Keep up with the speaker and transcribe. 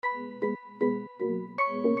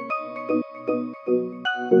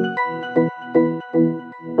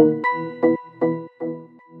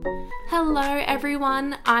Hello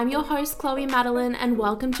everyone, I'm your host Chloe Madeline and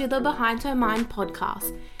welcome to the Behind Her Mind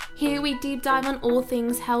podcast. Here we deep dive on all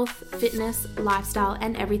things health, fitness, lifestyle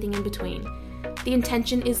and everything in between. The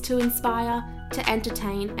intention is to inspire, to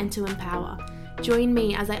entertain and to empower. Join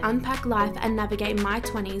me as I unpack life and navigate my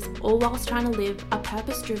 20s, all whilst trying to live a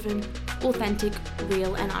purpose-driven, authentic,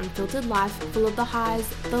 real and unfiltered life full of the highs,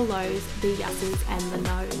 the lows, the yeses and the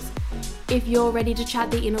nos. If you're ready to chat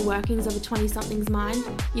the inner workings of a 20-something's mind,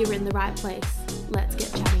 you're in the right place. Let's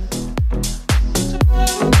get chatting.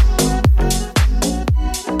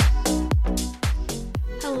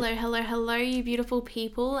 Hello, you beautiful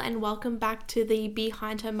people, and welcome back to the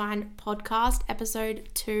Behind Her Mind podcast, episode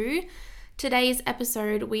 2. Today's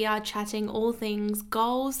episode, we are chatting all things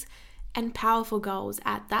goals and powerful goals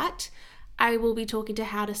at that. I will be talking to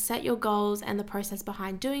how to set your goals and the process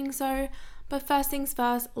behind doing so. But first things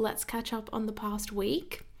first, let's catch up on the past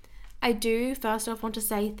week. I do first off want to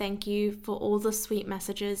say thank you for all the sweet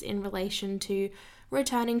messages in relation to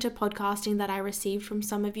returning to podcasting that I received from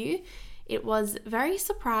some of you. It was very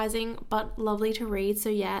surprising but lovely to read, so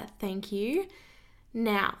yeah, thank you.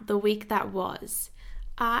 Now, the week that was.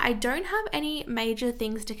 I don't have any major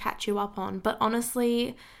things to catch you up on, but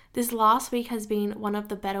honestly, this last week has been one of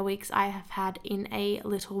the better weeks I have had in a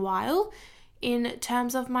little while. In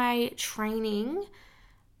terms of my training,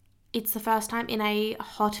 it's the first time in a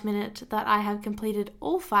hot minute that I have completed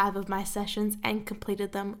all 5 of my sessions and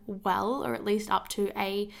completed them well, or at least up to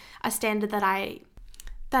a standard that I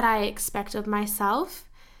expect of myself.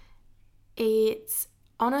 It's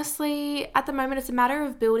honestly, at the moment, it's a matter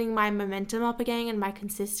of building my momentum up again and my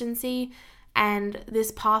consistency. And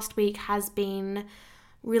this past week has been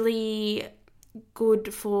really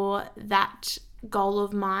good for that goal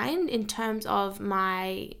of mine. In terms of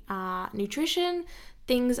my nutrition,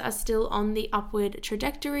 things are still on the upward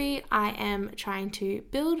trajectory. I am trying to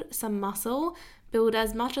build some muscle, build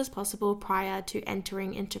as much as possible prior to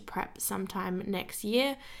entering into prep sometime next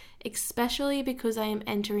year, especially because I am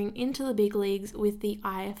entering into the big leagues with the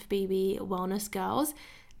IFBB Wellness Girls.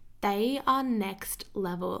 They are next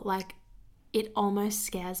level. Like, it almost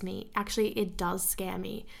scares me. Actually, it does scare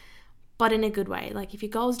me, but in a good way. Like, if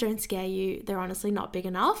your goals don't scare you, they're honestly not big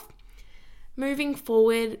enough. Moving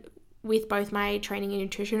forward with both my training and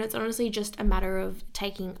nutrition, it's honestly just a matter of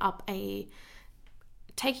taking it up a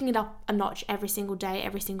notch every single day,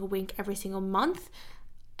 every single week, every single month.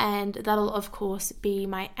 And that'll of course be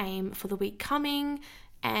my aim for the week coming.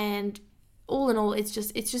 And all in all, it's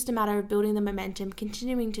just a matter of building the momentum,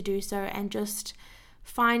 continuing to do so, and just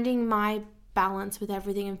finding my balance with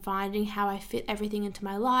everything and finding how I fit everything into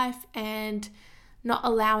my life and not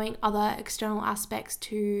allowing other external aspects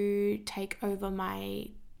to take over my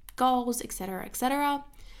goals, etc., etc.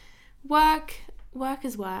 Work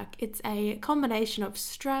is work. It's a combination of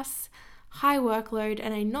stress, high workload,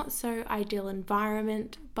 and a not so ideal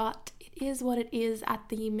environment, but it is what it is at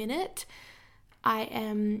the minute. I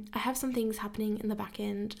have some things happening in the back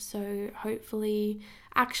end, so it's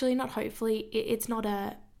not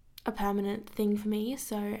a permanent thing for me.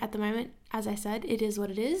 So at the moment, as I said, it is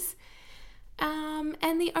what it is.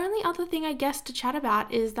 And the only other thing I guess to chat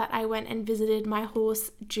about is that I went and visited my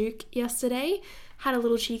horse Duke yesterday, had a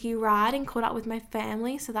little cheeky ride and caught up with my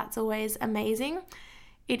family, so that's always amazing.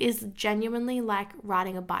 It is genuinely like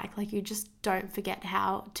riding a bike. Like, you just don't forget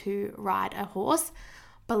how to ride a horse.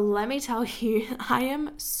 But let me tell you, I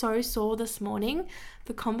am so sore this morning.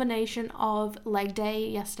 The combination of leg day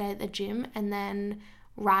yesterday at the gym and then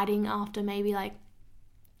riding after maybe like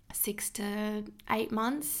 6 to 8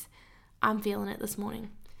 months, I'm feeling it this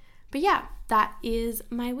morning. But yeah, that is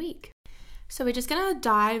my week. So we're just going to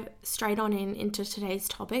dive straight on into today's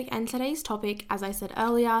topic. And today's topic, as I said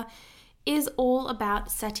earlier, is all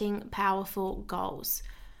about setting powerful goals.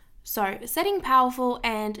 So setting powerful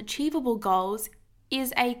and achievable goals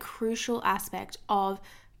is a crucial aspect of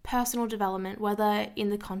personal development, whether in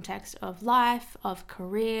the context of life, of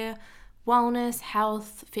career, wellness,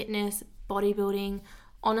 health, fitness, bodybuilding,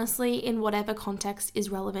 honestly, in whatever context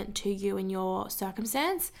is relevant to you and your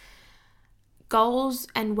circumstance. Goals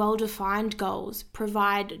and well-defined goals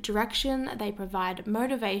provide direction, they provide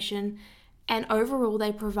motivation, and overall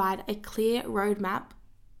they provide a clear roadmap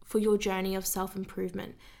for your journey of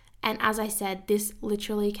self-improvement. And as I said, this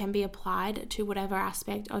literally can be applied to whatever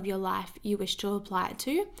aspect of your life you wish to apply it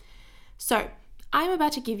to. So I'm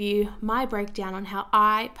about to give you my breakdown on how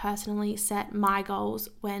I personally set my goals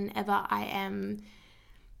whenever I am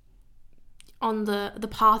on the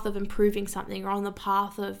path of improving something or on the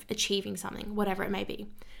path of achieving something, whatever it may be.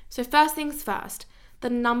 So first things first,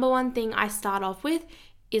 the number one thing I start off with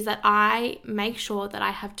is that I make sure that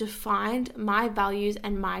I have defined my values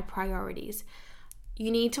and my priorities. You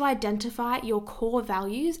need to identify your core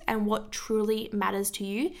values and what truly matters to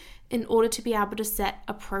you in order to be able to set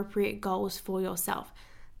appropriate goals for yourself.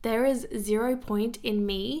 There is 0 point in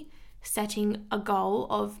me setting a goal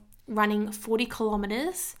of running 40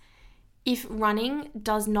 kilometers if running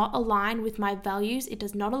does not align with my values, it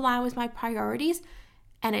does not align with my priorities,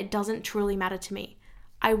 and it doesn't truly matter to me.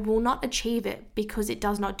 I will not achieve it because it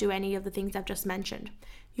does not do any of the things I've just mentioned.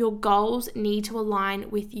 Your goals need to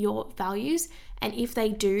align with your values, and if they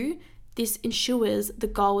do, this ensures the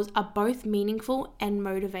goals are both meaningful and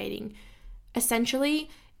motivating.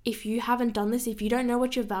 Essentially, if you haven't done this, if you don't know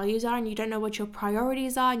what your values are and you don't know what your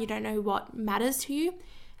priorities are and you don't know what matters to you,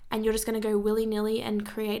 and you're just going to go willy-nilly and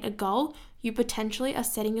create a goal, you potentially are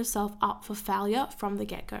setting yourself up for failure from the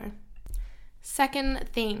get-go. Second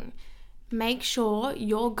thing, make sure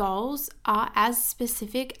your goals are as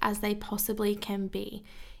specific as they possibly can be.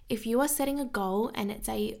 If you are setting a goal and it's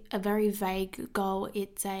a very vague goal,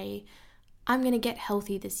 it's I'm going to get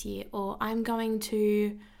healthy this year, or I'm going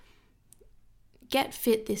to get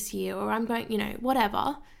fit this year, or I'm going,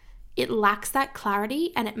 whatever, it lacks that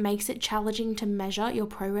clarity and it makes it challenging to measure your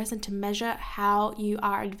progress and to measure how you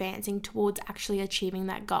are advancing towards actually achieving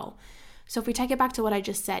that goal. So if we take it back to what I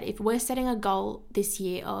just said, if we're setting a goal this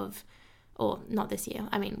year or not this year,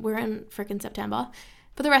 we're in freaking September,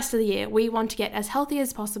 for the rest of the year, we want to get as healthy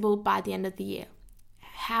as possible by the end of the year.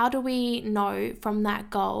 How do we know from that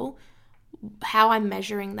goal how I'm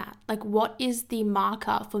measuring that? Like, what is the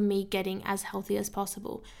marker for me getting as healthy as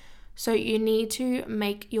possible? So you need to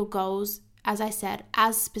make your goals, as I said,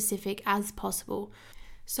 as specific as possible.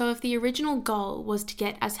 So if the original goal was to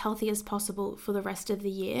get as healthy as possible for the rest of the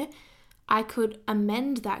year, I could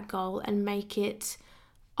amend that goal and make it,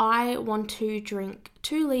 I want to drink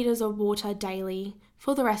 2 liters of water daily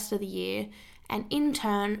for the rest of the year. And in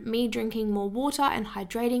turn, me drinking more water and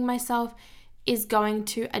hydrating myself is going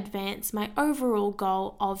to advance my overall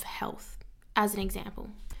goal of health, as an example.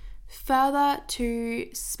 Further to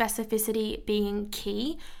specificity being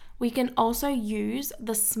key, we can also use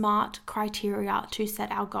the SMART criteria to set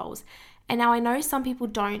our goals. And now I know some people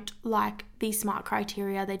don't like the SMART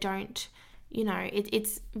criteria. They don't,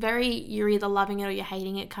 it's very, you're either loving it or you're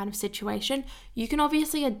hating it kind of situation. You can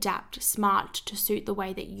obviously adapt SMART to suit the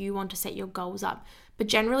way that you want to set your goals up. But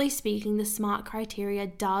generally speaking, the SMART criteria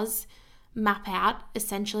does map out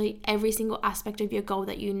essentially every single aspect of your goal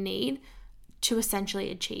that you need to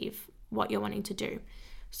essentially achieve what you're wanting to do.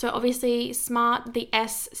 So obviously SMART, the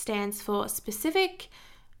S stands for specific,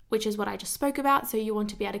 which is what I just spoke about. So you want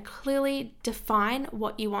to be able to clearly define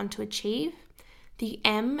what you want to achieve. The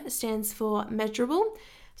M stands for measurable.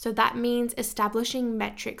 So that means establishing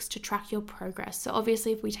metrics to track your progress. So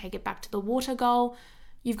obviously if we take it back to the water goal,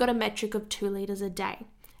 you've got a metric of 2 liters a day,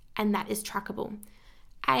 and that is trackable.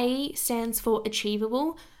 A stands for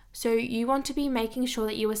achievable. So you want to be making sure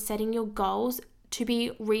that you are setting your goals to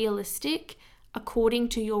be realistic according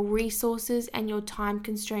to your resources and your time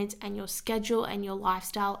constraints and your schedule and your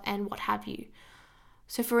lifestyle and what have you.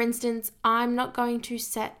 So for instance, I'm not going to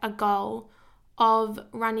set a goal of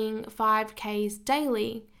running 5Ks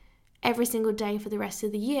daily every single day for the rest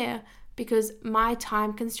of the year because my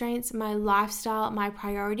time constraints, my lifestyle, my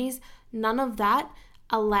priorities, none of that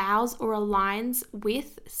allows or aligns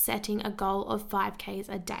with setting a goal of 5Ks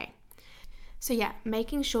a day. So yeah,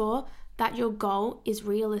 making sure that your goal is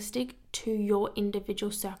realistic to your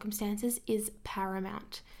individual circumstances is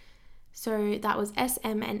paramount. So that was S,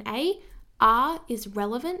 M, and A. R is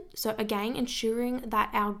relevant. So again, ensuring that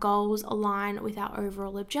our goals align with our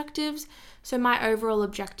overall objectives. So my overall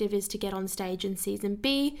objective is to get on stage in season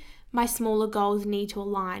B. My smaller goals need to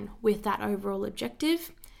align with that overall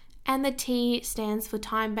objective. And the T stands for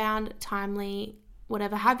time-bound, timely,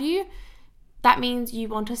 whatever have you. That means you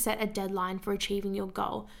want to set a deadline for achieving your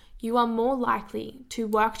goal. You are more likely to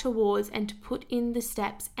work towards and to put in the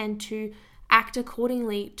steps and to act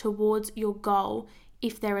accordingly towards your goal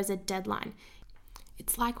if there is a deadline.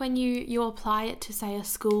 It's like when you apply it to, say, a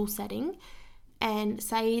school setting and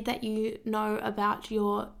say that you know about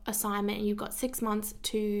your assignment and you've got 6 months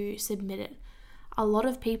to submit it. A lot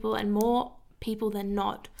of people, and more people than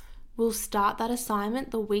not, will start that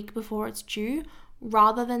assignment the week before it's due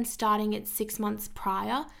rather than starting it 6 months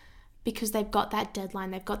prior because they've got that deadline,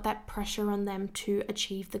 they've got that pressure on them to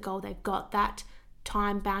achieve the goal, they've got that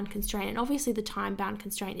time-bound constraint. And obviously the time-bound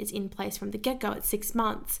constraint is in place from the get-go at 6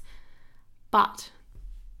 months. But,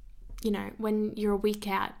 when you're a week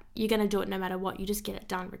out, you're going to do it no matter what. You just get it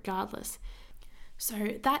done regardless. So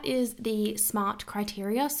that is the SMART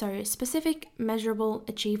criteria. So specific, measurable,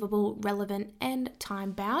 achievable, relevant, and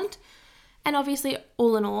time bound. And obviously,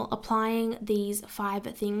 all in all, applying these 5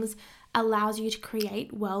 things allows you to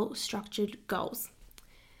create well-structured goals.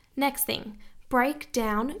 Next thing, break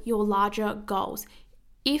down your larger goals.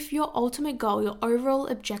 If your ultimate goal, your overall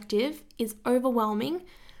objective is overwhelming,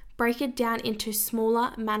 break it down into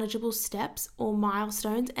smaller, manageable steps or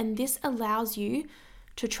milestones, and this allows you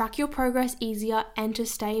to track your progress easier and to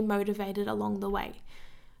stay motivated along the way.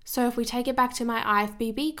 So if we take it back to my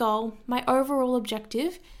IFBB goal, my overall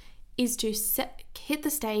objective is to hit the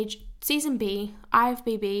stage, Season B,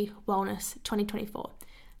 IFBB Wellness 2024.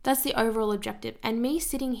 That's the overall objective. And me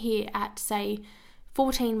sitting here at, say,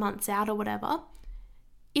 14 months out or whatever,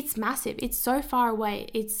 it's massive. It's so far away.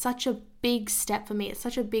 It's such a big step for me. It's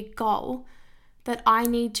such a big goal that I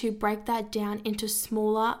need to break that down into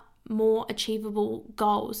smaller, more achievable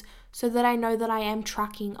goals so that I know that I am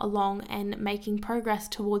tracking along and making progress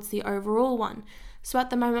towards the overall one. So at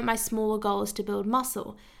the moment, my smaller goal is to build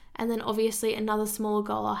muscle. And then obviously another smaller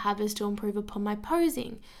goal I'll have is to improve upon my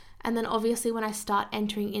posing. And then obviously when I start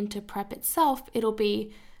entering into prep itself, it'll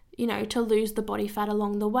be, to lose the body fat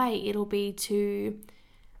along the way. It'll be to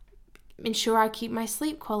ensure I keep my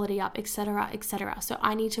sleep quality up, etc., etc. So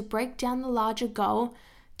I need to break down the larger goal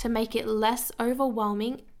to make it less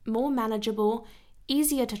overwhelming, more manageable,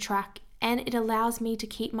 easier to track, and it allows me to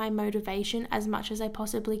keep my motivation as much as I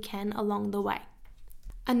possibly can along the way.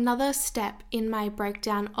 Another step in my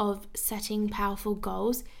breakdown of setting powerful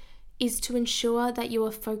goals is to ensure that you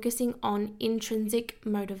are focusing on intrinsic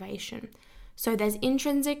motivation. So there's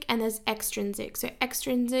intrinsic and there's extrinsic. So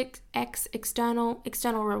extrinsic, external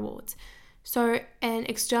rewards. So an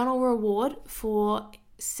external reward for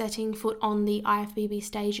setting foot on the IFBB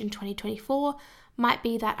stage in 2024 might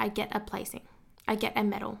be that I get a placing, I get a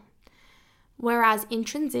medal. Whereas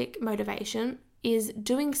intrinsic motivation is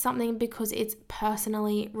doing something because it's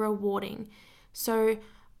personally rewarding. So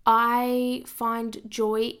I find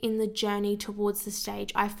joy in the journey towards the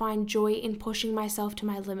stage. I find joy in pushing myself to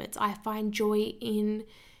my limits. I find joy in,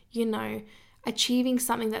 achieving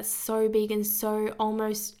something that's so big and so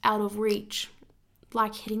almost out of reach,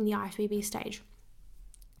 like hitting the IFBB stage.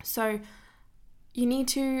 So you need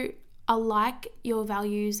to alike your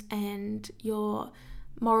values and your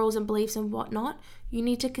morals and beliefs and whatnot. You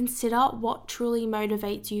need to consider what truly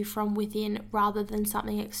motivates you from within rather than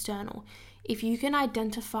something external. If you can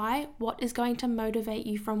identify what is going to motivate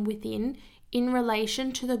you from within in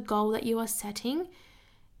relation to the goal that you are setting,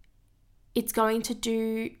 it's going to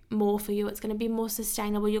do more for you. It's going to be more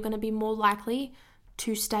sustainable. You're going to be more likely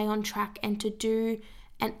to stay on track and to do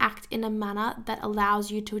and act in a manner that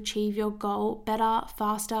allows you to achieve your goal better,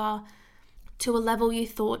 faster, to a level you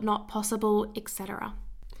thought not possible, etc.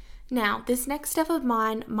 Now, this next step of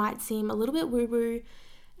mine might seem a little bit woo-woo,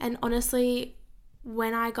 and honestly,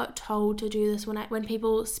 when I got told to do this, when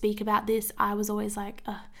people speak about this, I was always like,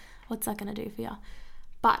 what's that going to do for you?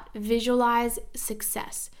 But visualize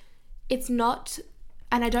success. It's not,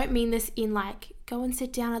 and I don't mean this in like, go and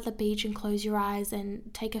sit down at the beach and close your eyes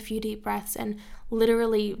and take a few deep breaths and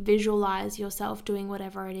literally visualize yourself doing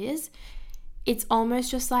whatever it is. It's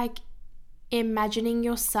almost just like imagining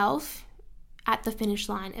yourself at the finish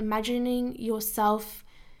line, imagining yourself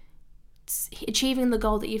achieving the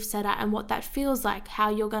goal that you've set out and what that feels like, how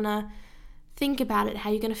you're going to think about it, how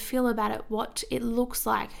you're going to feel about it, what it looks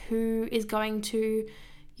like, who is going to,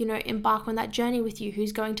 embark on that journey with you,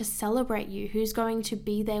 who's going to celebrate you, who's going to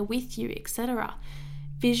be there with you, etc.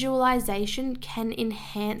 Visualization can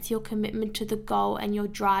enhance your commitment to the goal and your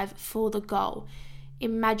drive for the goal.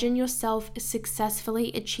 Imagine yourself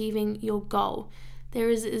successfully achieving your goal. There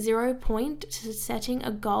is 0 point to setting a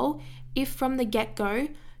goal if from the get-go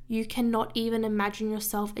you cannot even imagine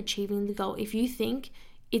yourself achieving the goal. If you think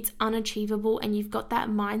it's unachievable and you've got that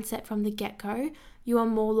mindset from the get-go, you are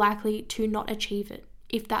more likely to not achieve it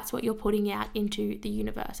if that's what you're putting out into the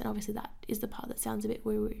universe. And obviously that is the part that sounds a bit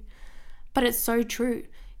woo-woo. But it's so true.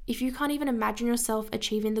 If you can't even imagine yourself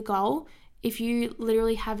achieving the goal, if you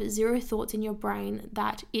literally have 0 thoughts in your brain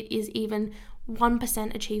that it is even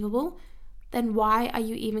 1% achievable, then why are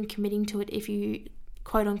you even committing to it if you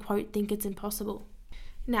quote unquote think it's impossible?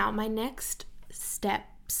 Now, my next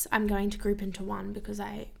steps I'm going to group into one because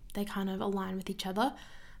they kind of align with each other.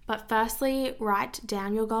 But firstly, write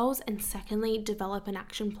down your goals, and secondly, develop an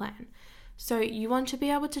action plan. So you want to be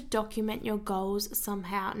able to document your goals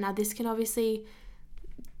somehow. Now, this can obviously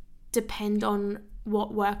depend on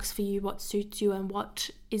what works for you, what suits you, and what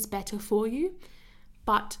is better for you.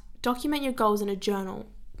 But document your goals in a journal.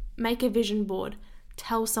 Make a vision board.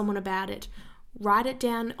 Tell someone about it. write it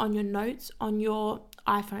down on your notes on your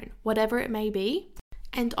iPhone, whatever it may be.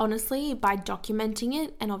 And honestly, by documenting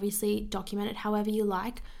it, and obviously document it however you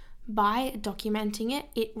like, by documenting it,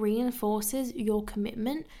 it reinforces your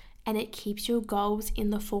commitment and it keeps your goals in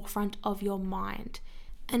the forefront of your mind.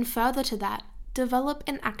 And further to that, develop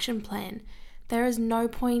an action plan. There is no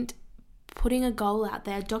point putting a goal out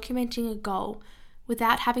there, documenting a goal,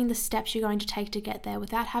 without having the steps you're going to take to get there,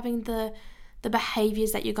 without having the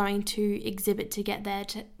behaviors that you're going to exhibit to get there,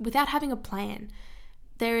 without having a plan.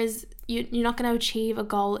 You're not going to achieve a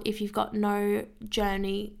goal if you've got no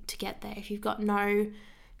journey to get there, if you've got no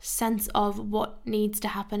sense of what needs to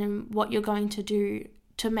happen and what you're going to do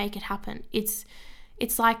to make it happen. It's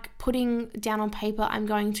like putting down on paper, I'm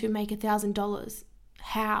going to make $1,000.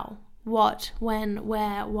 How? What? When?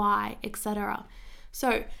 Where? Why? Etc.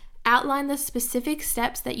 So outline the specific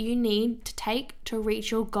steps that you need to take to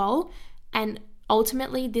reach your goal, and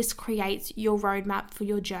ultimately this creates your roadmap for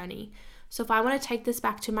your journey. So if I want to take this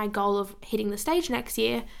back to my goal of hitting the stage next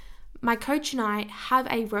year, my coach and I have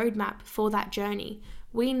a roadmap for that journey.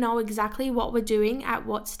 We know exactly what we're doing at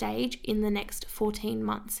what stage in the next 14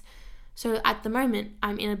 months. So at the moment,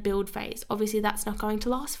 I'm in a build phase. Obviously, that's not going to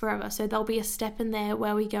last forever. So there'll be a step in there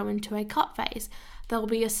where we go into a cut phase. There'll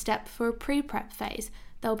be a step for a pre-prep phase.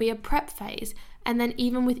 There'll be a prep phase. And then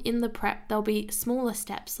even within the prep, there'll be smaller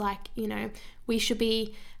steps like, we should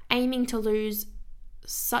be aiming to lose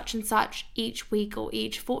such and such each week or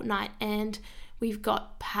each fortnight. And we've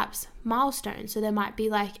got perhaps milestones. So there might be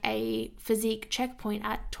like a physique checkpoint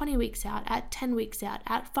at 20 weeks out, at 10 weeks out,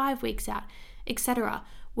 at 5 weeks out, etc.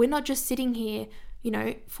 We're not just sitting here,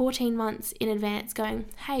 14 months in advance going,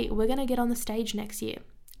 hey, we're going to get on the stage next year,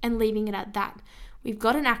 and leaving it at that. We've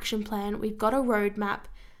got an action plan. We've got a roadmap.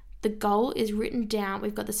 The goal is written down.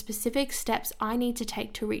 We've got the specific steps I need to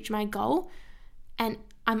take to reach my goal. And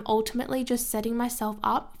I'm ultimately just setting myself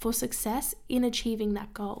up for success in achieving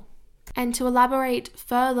that goal. And to elaborate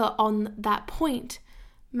further on that point,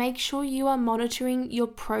 make sure you are monitoring your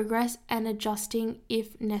progress and adjusting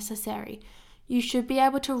if necessary. You should be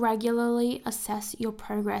able to regularly assess your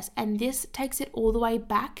progress, and this takes it all the way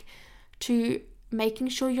back to making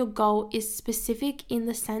sure your goal is specific in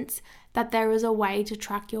the sense that there is a way to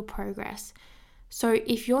track your progress. So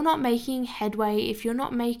if you're not making headway, if you're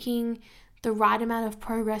not making the right amount of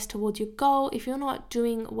progress towards your goal, if you're not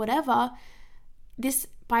doing whatever,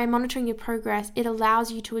 by monitoring your progress, it allows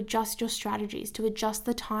you to adjust your strategies, to adjust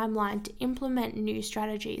the timeline, to implement new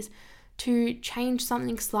strategies, to change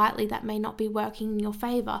something slightly that may not be working in your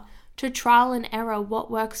favor, to trial and error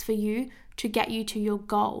what works for you to get you to your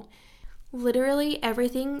goal. Literally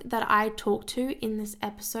everything that I talk to in this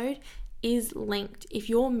episode is linked. If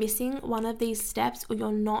you're missing one of these steps, or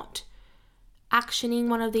you're not actioning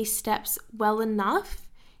one of these steps well enough,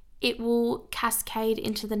 it will cascade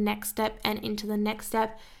into the next step and into the next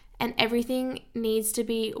step, and everything needs to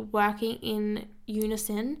be working in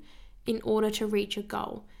unison in order to reach a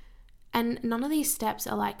goal. And none of these steps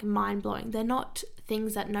are like mind-blowing. They're not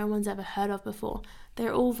things that no one's ever heard of before.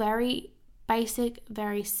 They're all very basic,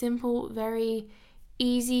 very simple, very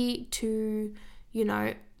easy to,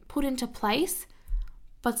 put into place.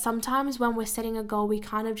 But sometimes when we're setting a goal, we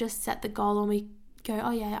kind of just set the goal and we go,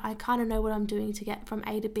 oh yeah, I kind of know what I'm doing to get from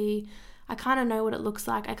A to B. I kind of know what it looks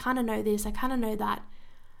like. I kind of know this. I kind of know that.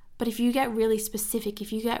 But if you get really specific,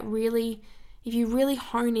 if you really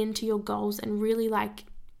hone into your goals and really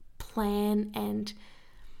plan and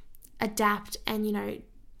adapt and,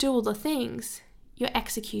 do all the things, your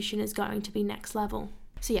execution is going to be next level.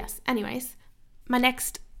 So yes, anyways, my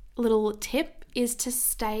next little tip is to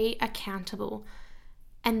stay accountable.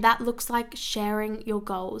 And that looks like sharing your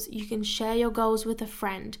goals. You can share your goals with a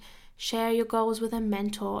friend, share your goals with a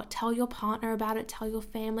mentor, tell your partner about it, tell your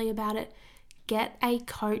family about it. Get a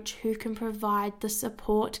coach who can provide the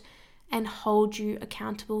support and hold you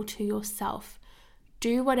accountable to yourself.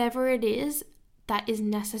 Do whatever it is that is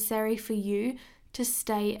necessary for you to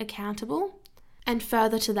stay accountable. And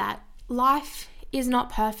further to that, life is not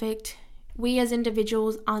perfect. We as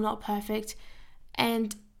individuals are not perfect.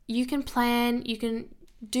 And you can plan, you can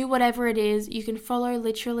do whatever it is. You can follow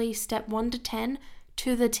literally step 1 to 10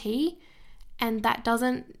 to the T. And that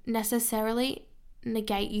doesn't necessarily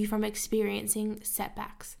negate you from experiencing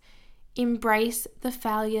setbacks. Embrace the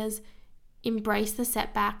failures, embrace the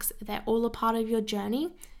setbacks. They're all a part of your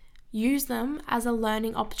journey. Use them as a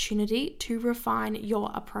learning opportunity to refine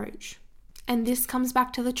your approach. And this comes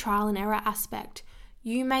back to the trial and error aspect.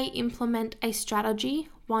 You may implement a strategy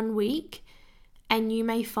 1 week and you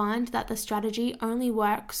may find that the strategy only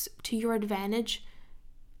works to your advantage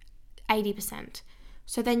 80%.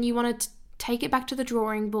 So then you want to take it back to the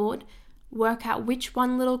drawing board, work out which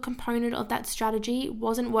one little component of that strategy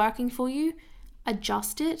wasn't working for you,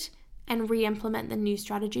 adjust it, and re-implement the new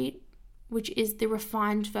strategy, which is the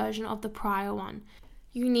refined version of the prior one.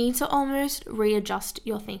 You need to almost readjust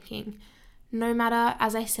your thinking. No matter,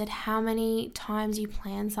 as I said, how many times you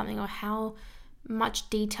plan something or how much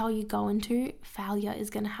detail you go into, failure is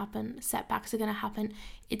going to happen. Setbacks are going to happen.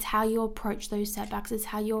 It's how you approach those setbacks. It's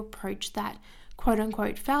how you approach that quote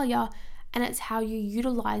unquote failure. And it's how you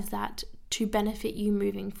utilize that to benefit you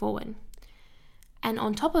moving forward. And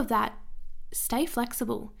on top of that, stay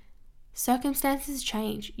flexible. Circumstances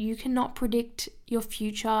change. You cannot predict your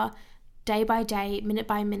future day by day, minute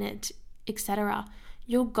by minute, etc.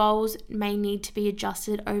 Your goals may need to be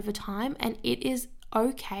adjusted over time, and it is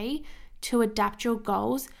okay to adapt your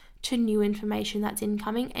goals to new information that's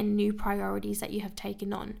incoming and new priorities that you have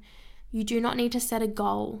taken on. You do not need to set a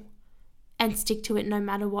goal and stick to it no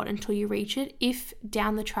matter what until you reach it. If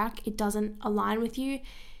down the track it doesn't align with you,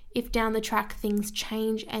 if down the track things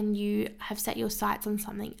change and you have set your sights on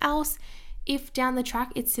something else, if down the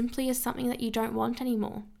track it simply is something that you don't want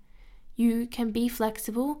anymore, you can be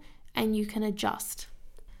flexible and you can adjust.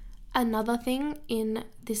 Another thing in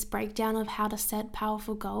this breakdown of how to set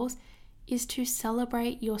powerful goals is to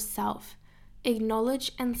celebrate yourself.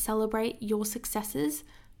 Acknowledge and celebrate your successes,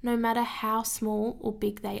 no matter how small or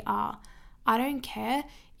big they are. I don't care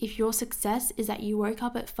if your success is that you woke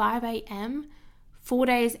up at 5 a.m. 4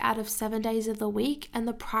 days out of 7 days of the week, and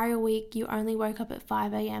the prior week you only woke up at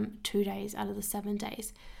 5 a.m. 2 days out of the 7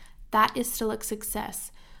 days. That is still a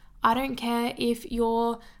success. I don't care if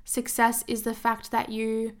your success is the fact that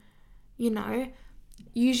you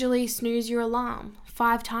usually snooze your alarm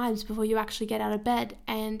 5 times before you actually get out of bed,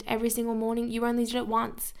 and every single morning you only did it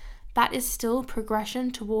once. That is still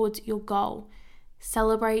progression towards your goal.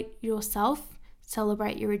 Celebrate yourself,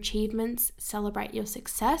 celebrate your achievements, celebrate your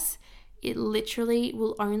success. It literally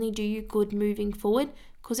will only do you good moving forward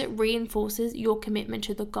because it reinforces your commitment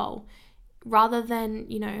to the goal. Rather than,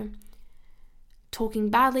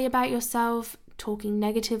 talking badly about yourself, talking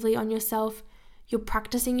negatively on yourself, you're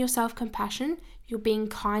practicing your self-compassion, you're being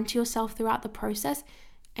kind to yourself throughout the process,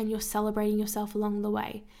 and you're celebrating yourself along the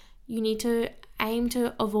way. You need to aim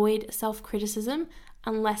to avoid self-criticism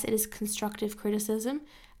unless it is constructive criticism,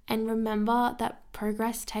 and remember that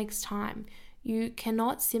progress takes time. You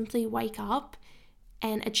cannot simply wake up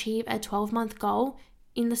and achieve a 12-month goal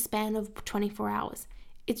in the span of 24 hours.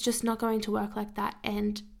 It's just not going to work like that.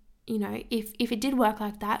 And, if it did work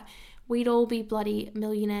like that, we'd all be bloody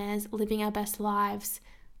millionaires, living our best lives,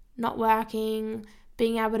 not working,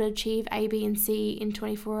 being able to achieve A, B, and C in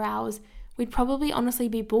 24 hours. We'd probably honestly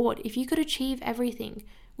be bored. If you could achieve everything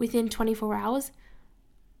within 24 hours,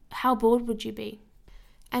 how bored would you be?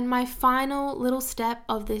 And my final little step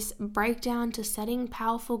of this breakdown to setting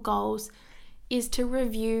powerful goals is to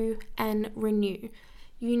review and renew.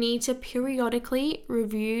 You need to periodically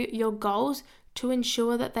review your goals to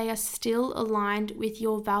ensure that they are still aligned with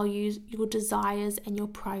your values, your desires, and your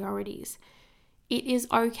priorities. It is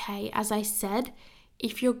okay, as I said,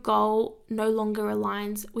 if your goal no longer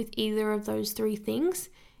aligns with either of those 3 things.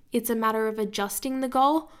 It's a matter of adjusting the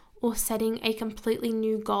goal or setting a completely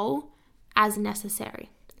new goal as necessary.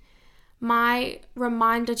 My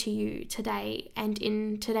reminder to you today, and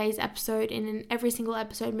in today's episode and in every single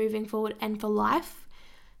episode moving forward and for life,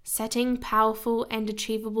 setting powerful and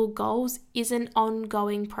achievable goals is an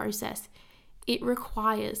ongoing process. It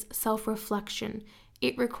requires self-reflection,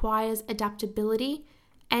 it requires adaptability,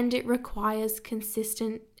 and it requires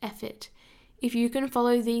consistent effort. If you can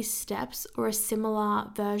follow these steps or a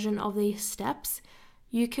similar version of these steps,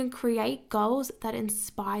 you can create goals that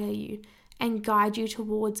inspire you and guide you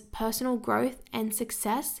towards personal growth and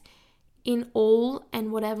success in all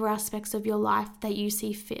and whatever aspects of your life that you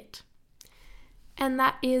see fit. And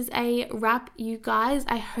that is a wrap, you guys.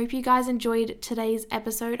 I hope you guys enjoyed today's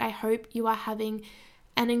episode. I hope you are having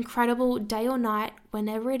an incredible day or night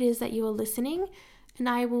whenever it is that you are listening. And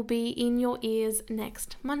I will be in your ears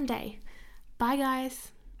next Monday. Bye,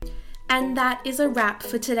 guys. And that is a wrap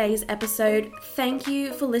for today's episode. Thank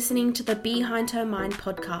you for listening to the Behind Her Mind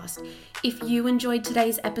podcast. If you enjoyed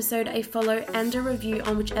today's episode, a follow and a review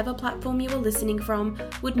on whichever platform you are listening from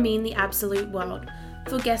would mean the absolute world.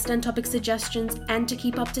 For guest and topic suggestions and to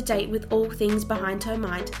keep up to date with all things Behind Her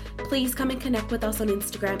Mind, please come and connect with us on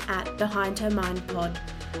Instagram at Behind Her Mind Pod.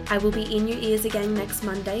 I will be in your ears again next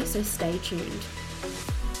Monday, so stay tuned.